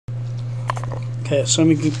Okay, so I'm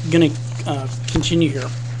going to continue here.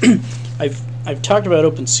 I've talked about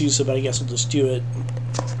OpenSUSE, but I guess I'll just do it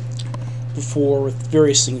before with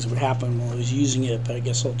various things that would happen while I was using it, but I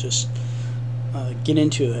guess I'll just get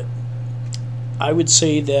into it. I would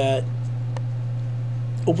say that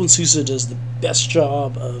OpenSUSE does the best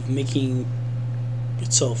job of making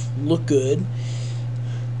itself look good.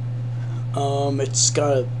 It's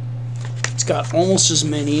got almost as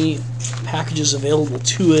many packages available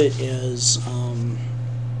to it as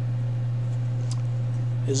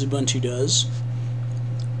Ubuntu does.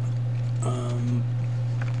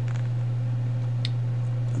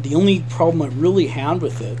 The only problem I really had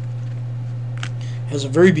with it has a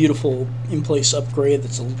very beautiful in-place upgrade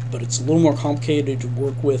but it's a little more complicated to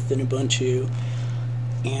work with than Ubuntu,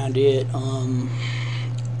 and it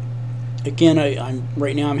again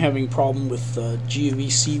right now I'm having a problem with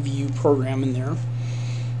GOV-CVU program in there,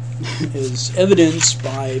 as evidenced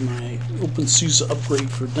by my OpenSUSE upgrade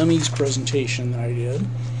for Dummies presentation that I did,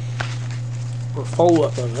 or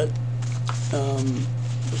follow-up of it.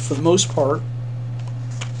 For the most part,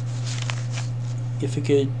 if it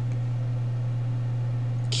could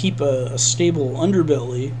keep a stable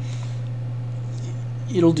underbelly,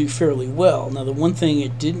 it'll do fairly well. Now, the one thing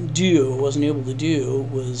it didn't do, it wasn't able to do,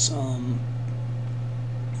 was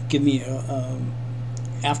give me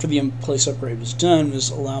after the in-place upgrade was done,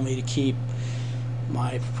 was allow me to keep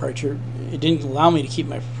my proprietary. It didn't allow me to keep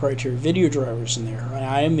my proprietary video drivers in there.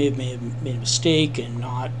 I may have made a mistake and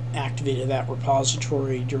not activated that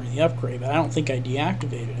repository during the upgrade, but I don't think I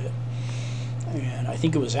deactivated it. And I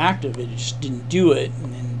think it was active, it just didn't do it.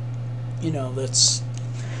 And then, you know, that's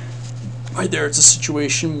right there. It's a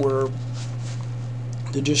situation where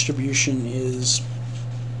the distribution is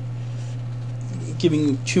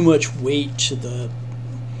giving too much weight to the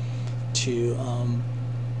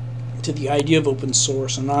idea of open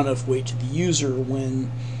source and not enough weight to the user,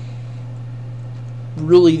 when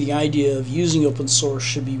really the idea of using open source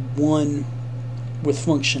should be one with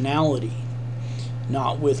functionality,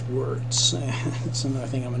 not with words. That's another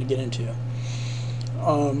thing I'm going to get into.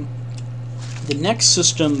 The next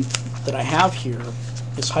system that I have here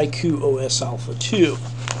is Haiku OS Alpha 2,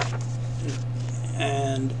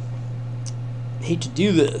 and I hate to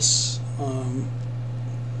do this,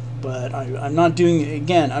 but I'm not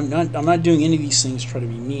doing I'm not doing any of these things to try to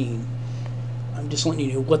be mean. I'm just letting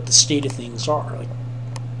you know what the state of things are. Like,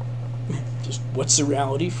 just what's the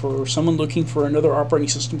reality for someone looking for another operating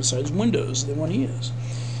system besides Windows they want to use.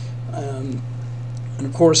 And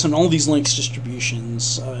of course, in all these Linux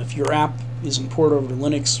distributions, if your app isn't ported over to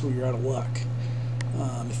Linux, well, you're out of luck.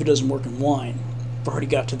 If it doesn't work in Wine, I've already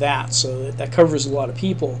got to that, so that covers a lot of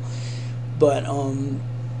people. But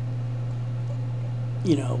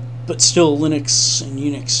you know, but still, Linux and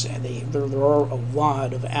Unix, there are a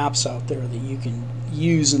lot of apps out there that you can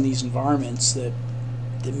use in these environments that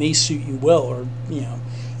may suit you well, or, you know,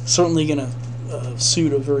 certainly going to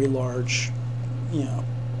suit a very large, you know,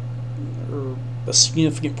 or a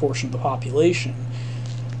significant portion of the population.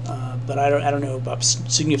 But I don't know about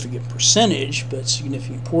significant percentage, but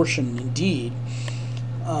significant portion indeed.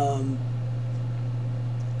 I'm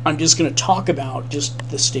just going to talk about just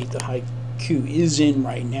the state that Haiku is in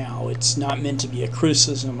right now. It's not meant to be a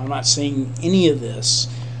criticism. I'm not saying any of this.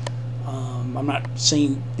 I'm not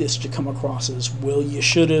saying this to come across as, well, you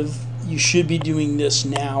should be doing this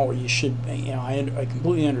now, or you should, you know, I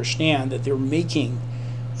completely understand that they're making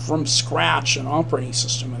from scratch an operating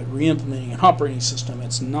system, and re-implementing an operating system.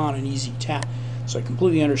 It's not an easy task. So I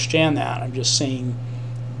completely understand that. I'm just saying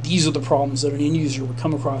these are the problems that an end user would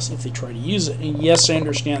come across if they try to use it. And yes, I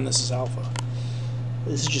understand this is alpha.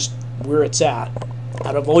 This is just where it's at.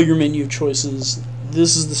 Out of all your menu choices,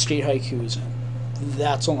 this is the state Haiku is in.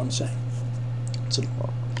 That's all I'm saying. So I'm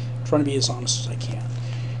trying to be as honest as I can.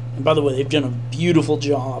 And by the way, they've done a beautiful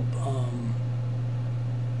job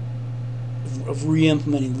of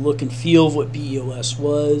re-implementing the look and feel of what BEOS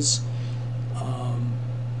was.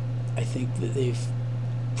 I think that they've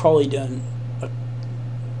probably done a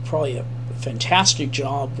fantastic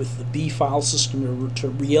job with the B file system to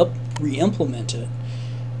re-implement it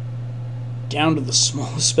down to the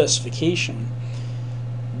smallest specification.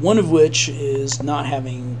 One of which is not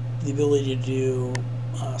having the ability to do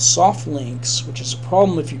soft links, which is a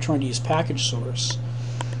problem if you're trying to use package source,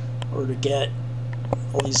 or to get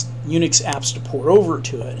all these Unix apps to port over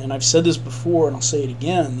to it. And I've said this before, and I'll say it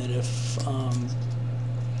again, that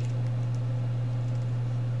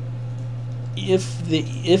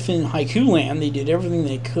if in Haiku land they did everything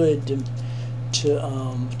they could to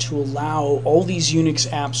allow all these Unix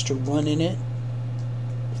apps to run in it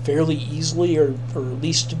fairly easily, or at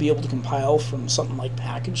least to be able to compile from something like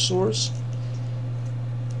package source,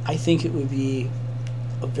 I think it would be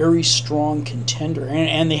a very strong contender,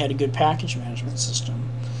 and they had a good package management system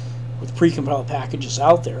with precompiled packages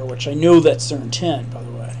out there, which I know that's their intent, by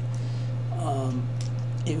the way.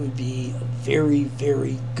 It would be a very,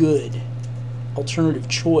 very good alternative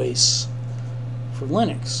choice for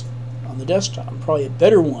Linux on the desktop, and probably a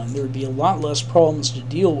better one. There would be a lot less problems to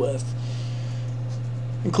deal with,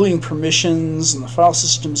 including permissions and the file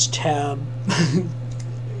systems tab,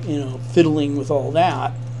 fiddling with all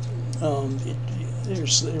that.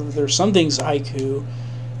 There's some things Haiku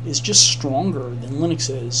is just stronger than Linux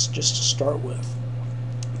is, just to start with.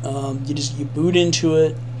 You boot into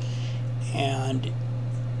it, and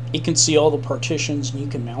it can see all the partitions, and you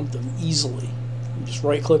can mount them easily. You just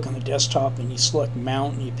right-click on the desktop, and you select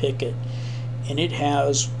Mount, and you pick it, and it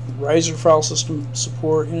has Riser file system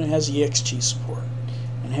support, and it has ext support,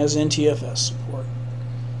 and it has NTFS support,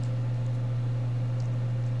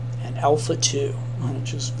 and Alpha 2,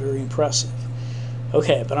 which is very impressive.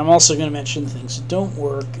 Okay, but I'm also going to mention the things that don't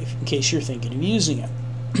work in case you're thinking of using it.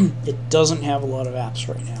 It doesn't have a lot of apps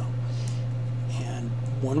right now. And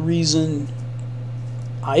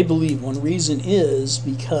I believe one reason is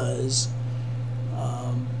because,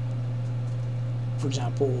 for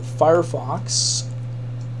example, Firefox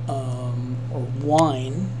or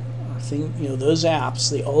Wine, or those apps,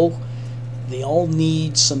 they all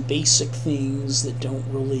need some basic things that don't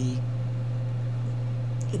really.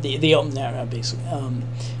 They all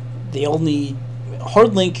need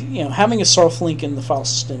hard link. Having a soft link in the file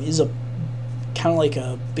system is a kind of like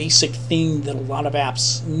a basic thing that a lot of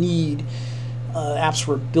apps need. Apps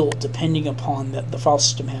were built depending upon the file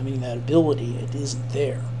system having that ability. It isn't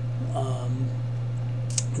there.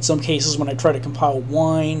 In some cases, when I try to compile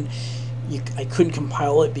Wine, I couldn't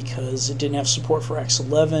compile it because it didn't have support for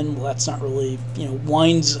X11. Well, that's not really,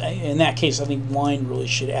 Wine's, in that case, I think Wine really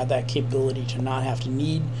should add that capability to not have to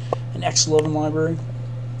need an X11 library.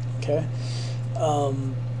 Okay.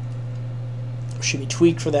 Should be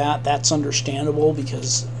tweaked for that. That's understandable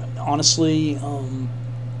because, honestly,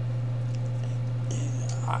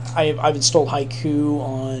 I've installed Haiku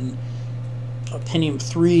on a Pentium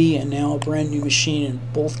 3 and now a brand new machine, in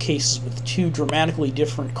both cases with two dramatically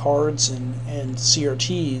different cards and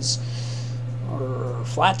CRTs, or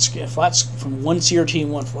flat from one CRT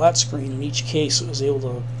and one flat screen. In each case, it was able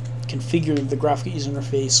to configure the graphical user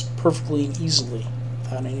interface perfectly and easily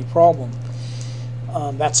without any problem.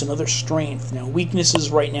 That's another strength. Now,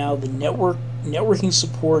 weaknesses right now, the networking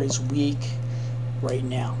support is weak right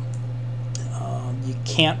now. You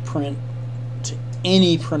can't print to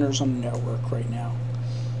any printers on the network right now.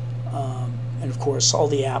 And of course, all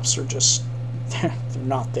the apps are just, they're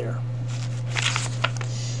not there.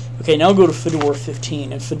 Okay, now go to Fedora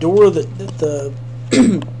 15. And Fedora, the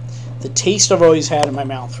taste I've always had in my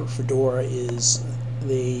mouth for Fedora is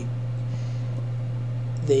they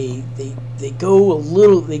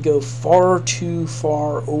go far too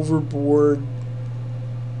far overboard.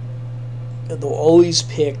 They'll always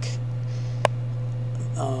pick.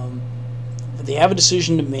 They have a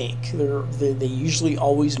decision to make. They usually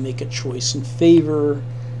always make a choice in favor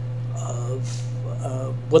of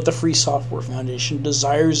what the Free Software Foundation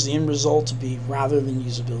desires the end result to be, rather than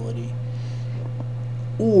usability,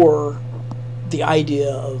 or the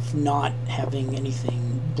idea of not having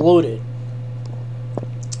anything bloated.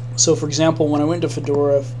 So, for example, when I went to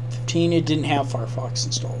Fedora 15, it didn't have Firefox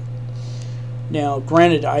installed. Now,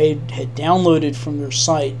 granted, I had downloaded from their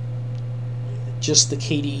site just the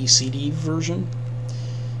KDE CD version.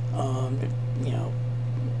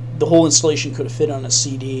 The whole installation could have fit on a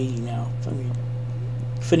CD.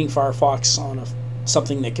 Fitting Firefox on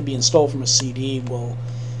something that could be installed from a CD, well,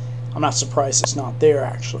 I'm not surprised it's not there,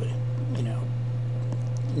 actually.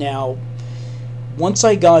 Now, once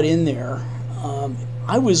I got in there,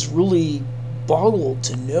 I was really boggled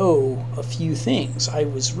to know a few things. I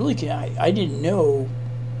didn't know.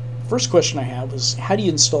 First question I had was, how do you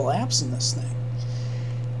install apps in this thing?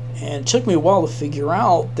 And it took me a while to figure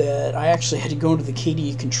out that I actually had to go into the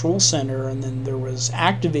KDE Control Center, and then there was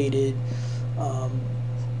activated.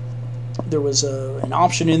 There was an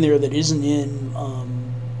option in there that isn't in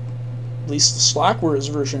at least the Slackware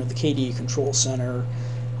version of the KDE Control Center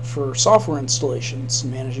for software installations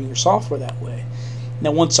and managing your software that way.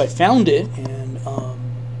 Now, once I found it, and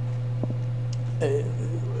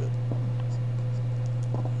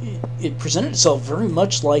it presented itself very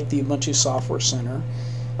much like the Ubuntu Software Center,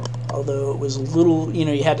 although it was a little,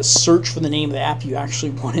 you had to search for the name of the app you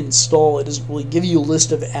actually want to install. It doesn't really give you a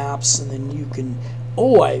list of apps, and then you can,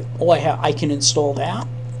 I can install that.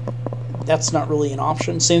 That's not really an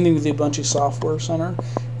option. Same thing with the Ubuntu Software Center.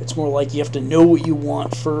 It's more like you have to know what you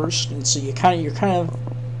want first, and so you're kind of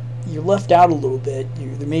you're left out a little bit.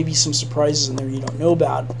 There may be some surprises in there you don't know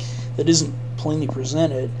about that isn't plainly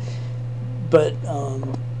presented. But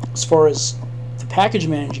as far as the package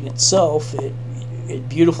managing itself, it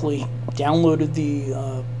beautifully downloaded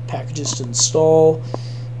the packages to install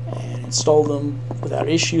and installed them without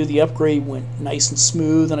issue. The upgrade went nice and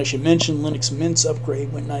smooth, and I should mention Linux Mint's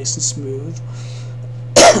upgrade went nice and smooth.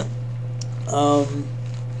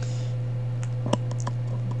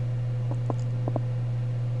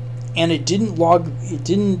 And it didn't log. It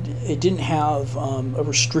didn't have a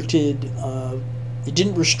restricted. It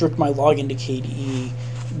didn't restrict my login to KDE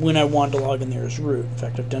when I wanted to log in there as root. In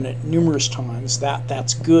fact, I've done it numerous times.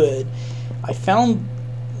 That's good. I found,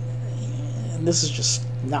 and this is just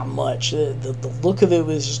not much. The look of it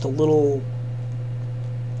was just a little.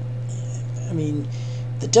 I mean,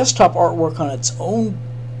 the desktop artwork on its own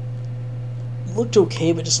looked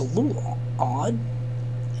okay, but just a little odd.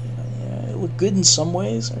 It looked good in some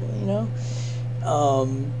ways, you know.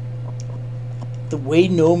 The way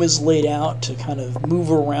GNOME is laid out to kind of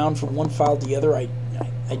move around from one file to the other, I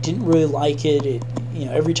didn't really like it.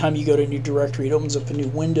 Every time you go to a new directory, it opens up a new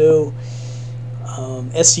window.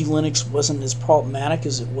 SE Linux wasn't as problematic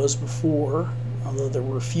as it was before, although there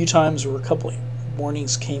were a few times where a couple of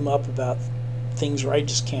warnings came up about things where I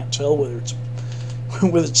just can't tell whether it's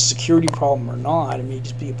a security problem or not. It may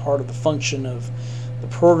just be a part of the function of the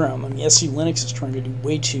program. I mean, SE Linux is trying to do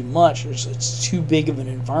way too much. It's too big of an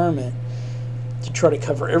environment to try to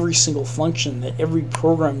cover every single function that every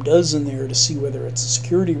program does in there to see whether it's a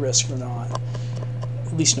security risk or not,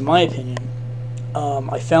 at least in my opinion.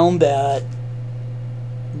 I found that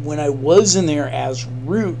when I was in there as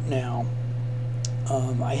root now,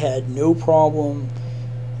 I had no problem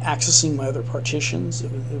accessing my other partitions.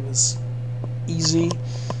 It was easy.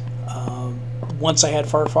 Once I had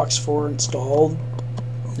Firefox 4 installed,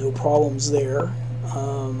 no problems there.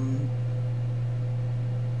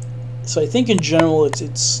 So I think in general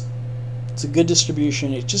it's a good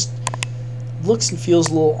distribution. It just looks and feels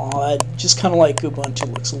a little odd, just kind of like Ubuntu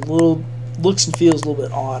looks and feels a little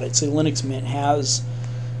bit odd. I'd say Linux Mint has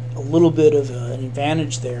a little bit of an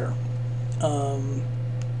advantage there. The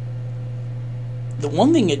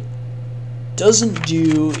one thing it doesn't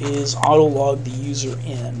do is auto log the user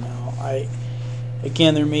in. Now,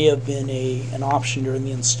 again, there may have been an option during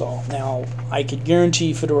the install. Now, I could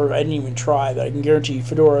guarantee Fedora, I didn't even try, but I can guarantee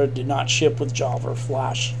Fedora did not ship with Java or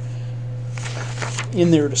Flash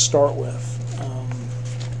in there to start with.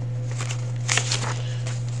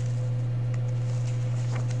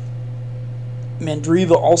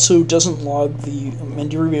 Mandriva also doesn't log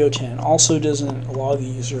Mandriva 10 also doesn't log the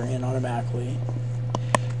user in automatically.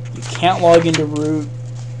 You can't log into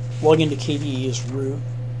KDE as root.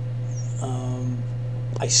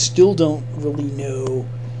 I still don't really know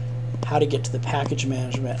how to get to the package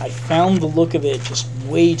management. I found the look of it just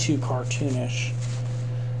way too cartoonish.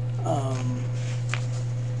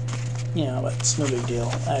 But it's no big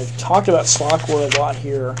deal. I've talked about Slackware a lot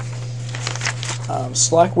here.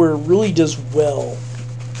 Slackware really does well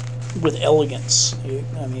with elegance.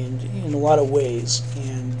 I mean, in a lot of ways,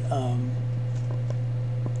 and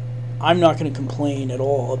I'm not going to complain at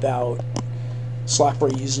all about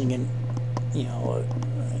Slackware using an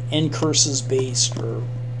ncurses based, or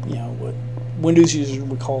what Windows users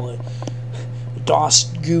would call a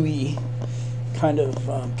DOS GUI kind of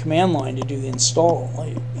command line to do the install.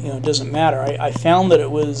 It doesn't matter. I found that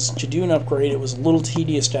to do an upgrade, it was a little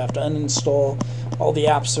tedious to have to uninstall all the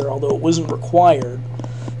apps there, although it wasn't required.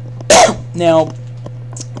 Now,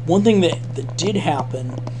 one thing that did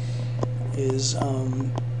happen is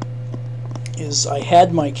I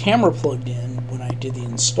had my camera plugged in when I did the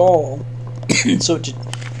install, so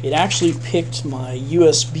it actually picked my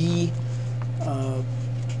USB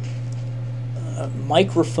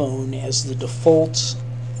microphone as the default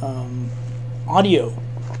audio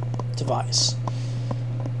device.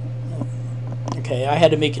 Okay, I had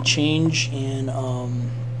to make a change in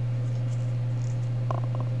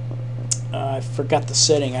I forgot the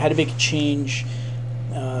setting. I had to make a change.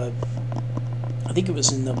 I think it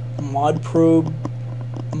was in the ModProbe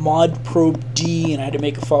D, and I had to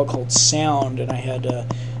make a file called sound, and I had to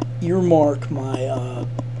earmark my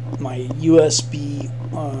my USB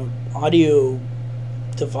audio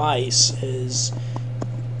device as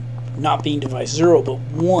not being device 0 but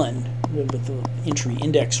 1, with the entry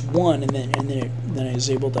index 1, and then I was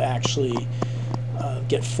able to actually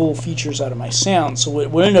get full features out of my sound. So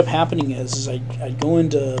what ended up happening is I'd go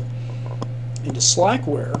into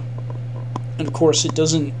Slackware, and of course it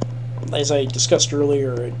doesn't, as I discussed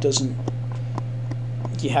earlier, it doesn't.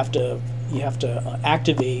 You have to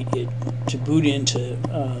activate it to boot into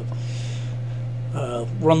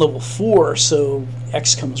run level 4, so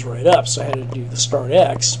X comes right up, so I had to do the start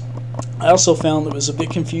X. I also found that it was a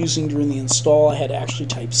bit confusing during the install. I had to actually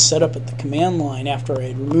type setup at the command line after I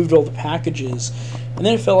had removed all the packages, and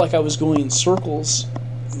then it felt like I was going in circles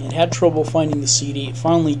and had trouble finding the CD. It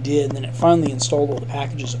finally did, and then it finally installed all the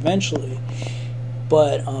packages eventually.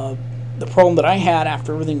 But the problem that I had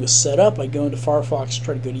after everything was set up, I'd go into Firefox,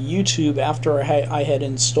 try to go to YouTube after I had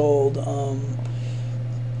installed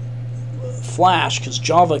Flash, because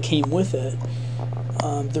Java came with it.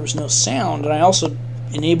 There was no sound, and I also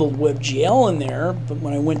enabled WebGL in there, but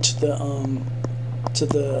when I went to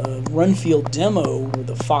the run field demo where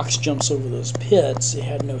the fox jumps over those pits, it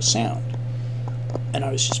had no sound. And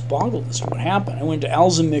I was just boggled as to what happened. I went to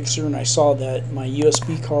Alza Mixer and I saw that my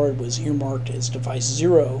USB card was earmarked as device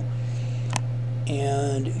 0,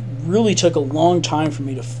 and it really took a long time for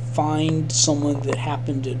me to find someone that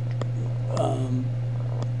happened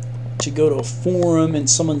to go to a forum, and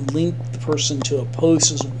someone linked the person to a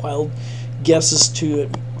post as wild guesses to it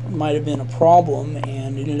might have been a problem,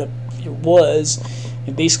 and it was.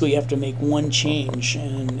 And basically you have to make one change,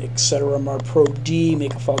 and etc. probe D,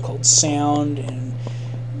 make a file called sound, and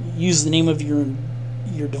use the name of your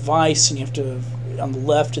device, and you have to on the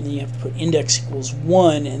left, and then you have to put index equals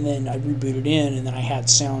 1, and then I rebooted in, and then I had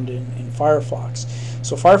sound in Firefox.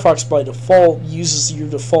 So Firefox by default uses your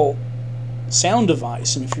default sound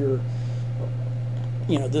device, and if you're,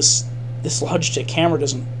 this Logitech camera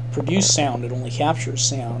doesn't produce sound, it only captures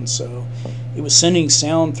sound, so it was sending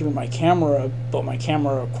sound through my camera, but my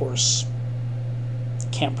camera of course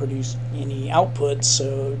can't produce any output,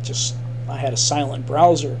 so I had a silent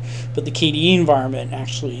browser. But the KDE environment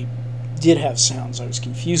actually did have sounds. I was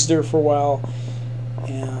confused there for a while,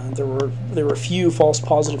 and there were a few false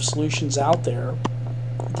positive solutions out there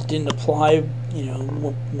that didn't apply.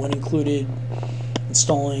 One included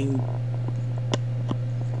installing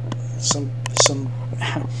some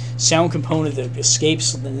sound component that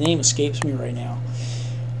the name escapes me right now.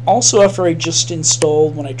 Also, after I just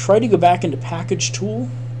installed, when I tried to go back into Package Tool,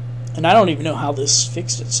 and I don't even know how this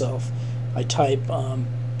fixed itself, I type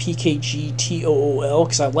PKGTOOL,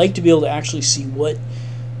 because I like to be able to actually see what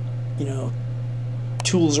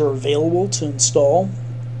tools are available to install,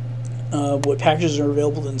 what packages are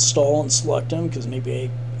available to install, and select them, because maybe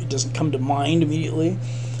it doesn't come to mind immediately.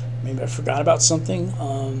 Maybe I forgot about something.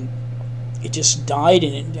 It just died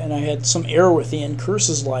in it, and I had some error with the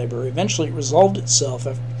ncurses library. Eventually it resolved itself,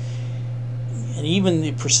 and even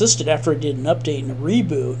it persisted after I did an update and a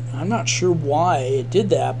reboot. I'm not sure why it did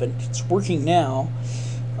that, but it's working now.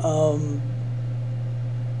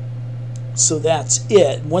 So that's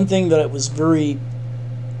it. One thing that was very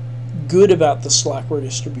good about the Slackware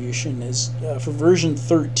distribution is for version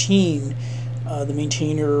 13, the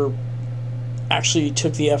maintainer actually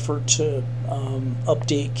took the effort to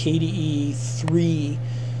update KDE 3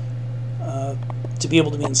 to be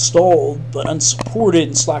able to be installed, but unsupported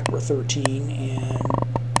in Slackware 13, and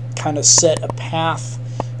kind of set a path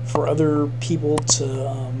for other people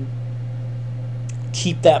to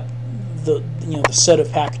keep the set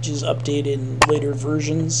of packages updated in later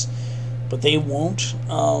versions, but they won't.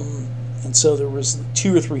 And so there was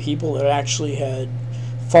 2 or 3 people that actually had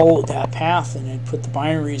followed that path and had put the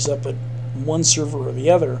binaries up at one server or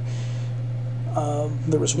the other.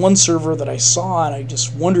 There was one server that I saw, and I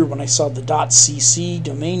just wondered when I saw the .cc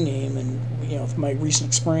domain name, and with my recent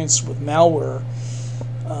experience with malware,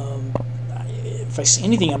 if I see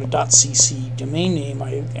anything on a .cc domain name,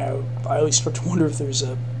 I always start to wonder if there's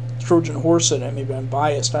a Trojan horse in it. Maybe I'm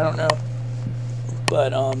biased, I don't know,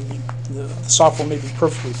 but the software may be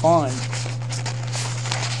perfectly fine.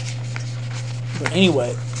 But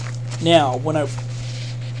anyway, now when I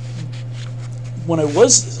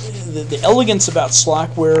was the elegance about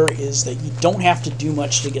Slackware is that you don't have to do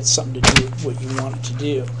much to get something to do what you want it to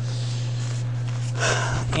do,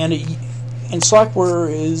 and Slackware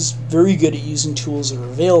is very good at using tools that are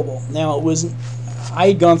available. Now I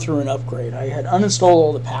had gone through an upgrade. I had uninstalled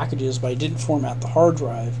all the packages, but I didn't format the hard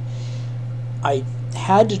drive. I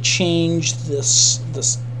had to change this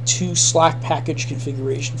 2 Slack package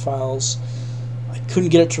configuration files. I couldn't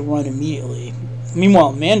get it to run immediately.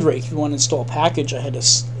 Meanwhile, Mandrake, if you want to install a package, I had to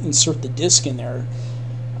insert the disk in there.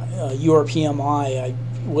 URPMI, it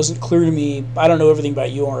wasn't clear to me. I don't know everything about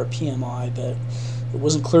URPMI, but it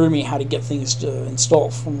wasn't clear to me how to get things to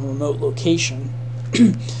install from a remote location.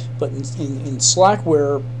 But in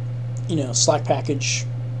Slackware, Slack package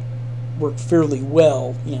worked fairly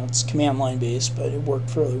well. It's command line based, but it worked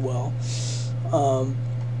fairly well.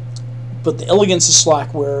 But the elegance of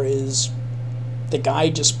Slackware is the guy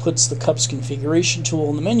just puts the cups configuration tool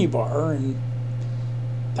in the menu bar, and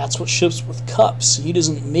That's what ships with cups. He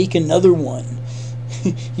doesn't make another one.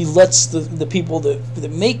 He lets the people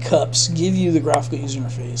that make cups give you the graphical user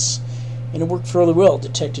interface. And it worked fairly well. It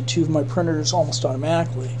detected 2 of my printers almost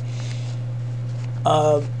automatically.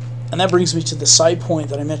 And that brings me to the side point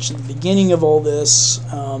that I mentioned at the beginning of all this,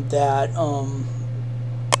 that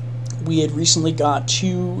we had recently got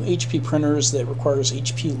 2 HP printers that requires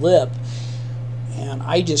HP lip, and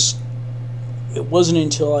it wasn't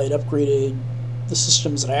until I had upgraded the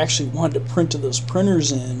systems that I actually wanted to print to those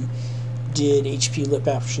printers in did HP lip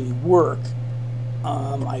actually work.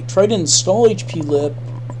 I tried to install HP lip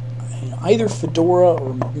in either Fedora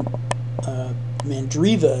or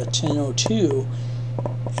Mandriva 10.02,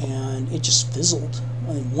 and it just fizzled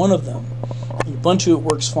in one of them. In Ubuntu it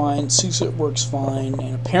works fine, SUSE it works fine,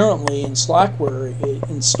 and apparently in Slackware it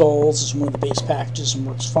installs as one of the base packages and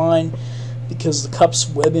works fine, because the Cups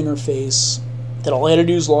web interface that all I had to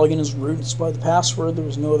do is log in as root and supply the password, there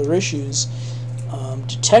was no other issues,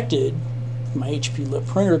 detected my HP lip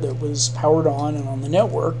printer that was powered on and on the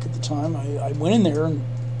network at the time. I went in there and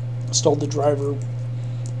installed the driver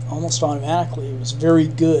almost automatically. It was very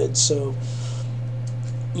good. So,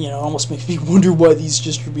 you know, it almost makes me wonder why these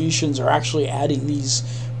distributions are actually adding these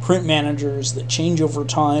print managers that change over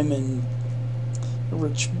time, and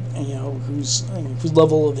which, you know, whose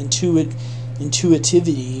level of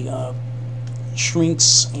intuitivity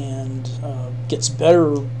shrinks and gets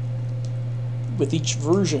better with each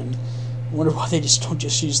version. I wonder why they don't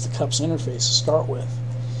just use the Cups interface to start with.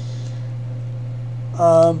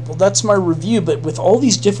 Well, that's my review, but with all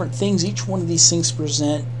these different things, each one of these things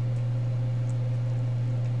present,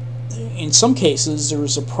 in some cases, there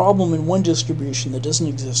is a problem in one distribution that doesn't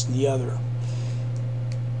exist in the other.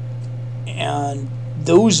 And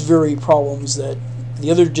those very problems that the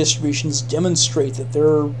other distributions demonstrate that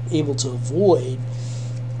they're able to avoid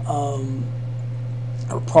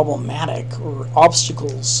are problematic, or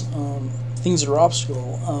obstacles, things that are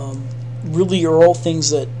obstacle, really are all things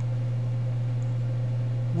that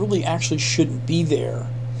really actually shouldn't be there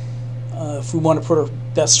if we want to put our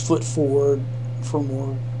best foot forward for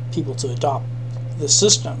more people to adopt the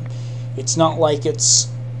system. It's not like it's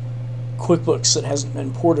QuickBooks that hasn't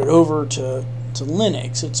been ported over to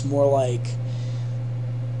Linux. It's more like,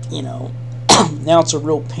 you know, now it's a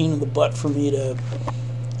real pain in the butt for me to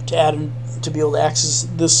add to be able to access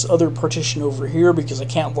this other partition over here because I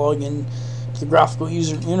can't log in to the graphical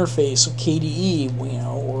user interface of KDE, you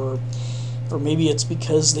know, or maybe it's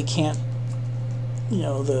because they can't, you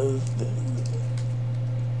know,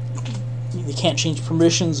 they can't change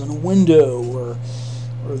permissions in a window, or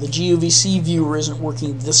the GOVC viewer isn't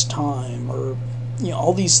working this time, or, you know,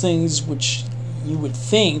 all these things which you would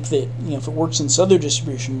think that, you know, if it works in this other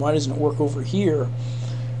distribution, why doesn't it work over here?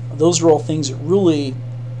 Those are all things that really,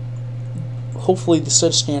 hopefully the set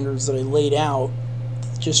of standards that I laid out,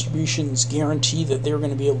 the distributions guarantee that they're going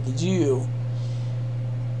to be able to do,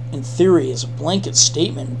 in theory, as a blanket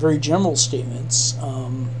statement, very general statements,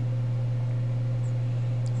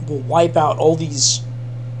 will wipe out all these,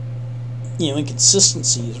 you know,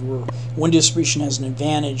 inconsistencies where one distribution has an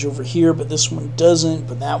advantage over here, but this one doesn't,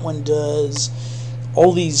 but that one does.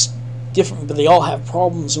 All these different, but they all have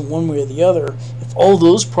problems in one way or the other. If all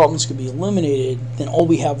those problems could be eliminated, then all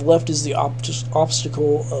we have left is the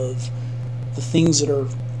obstacle of the things that are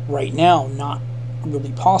right now not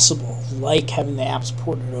really possible, like having the apps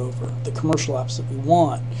ported over, the commercial apps that we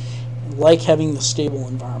want, like having the stable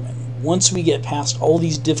environment. Once we get past all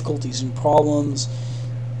these difficulties and problems,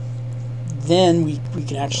 then we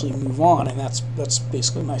can actually move on, and that's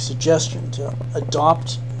basically my suggestion, to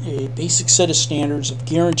adopt a basic set of standards of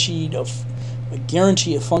guarantee of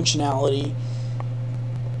functionality,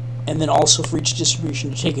 and then also for each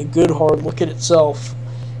distribution to take a good hard look at itself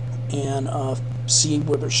and see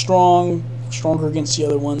where they're stronger against the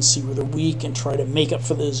other ones, see where they're weak, and try to make up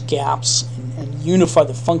for those gaps and unify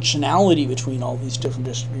the functionality between all these different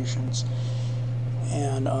distributions.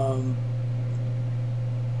 And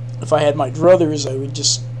if I had my druthers, I would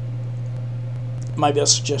just, my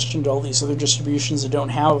best suggestion to all these other distributions that don't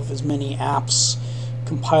have as many apps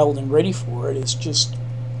compiled and ready for it is just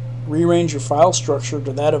rearrange your file structure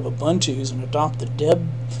to that of Ubuntu's and adopt the deb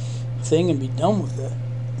thing and be done with it.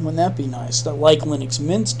 Wouldn't that be nice? That, like Linux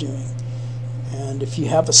Mint's doing. And if you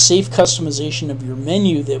have a safe customization of your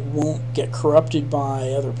menu that won't get corrupted by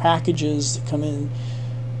other packages that come in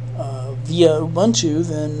via Ubuntu,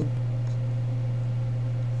 then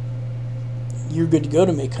you're good to go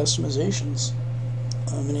to make customizations.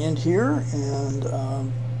 I'm going to end here, and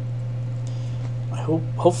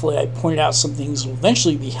hopefully I pointed out some things that will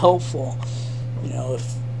eventually be helpful. You know,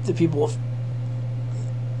 if the people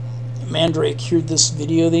Mandrake heard this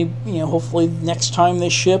video, they, hopefully next time they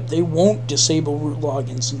ship, they won't disable root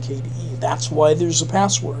logins in KDE. That's why there's a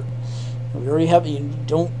password. We already have.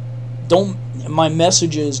 Don't. My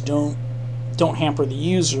message is don't hamper the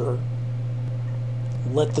user.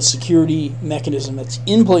 Let the security mechanism that's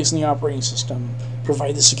in place in the operating system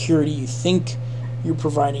provide the security you think you're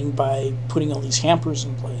providing by putting all these hampers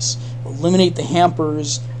in place. Eliminate the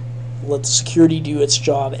hampers. Let the security do its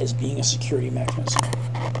job as being a security mechanism.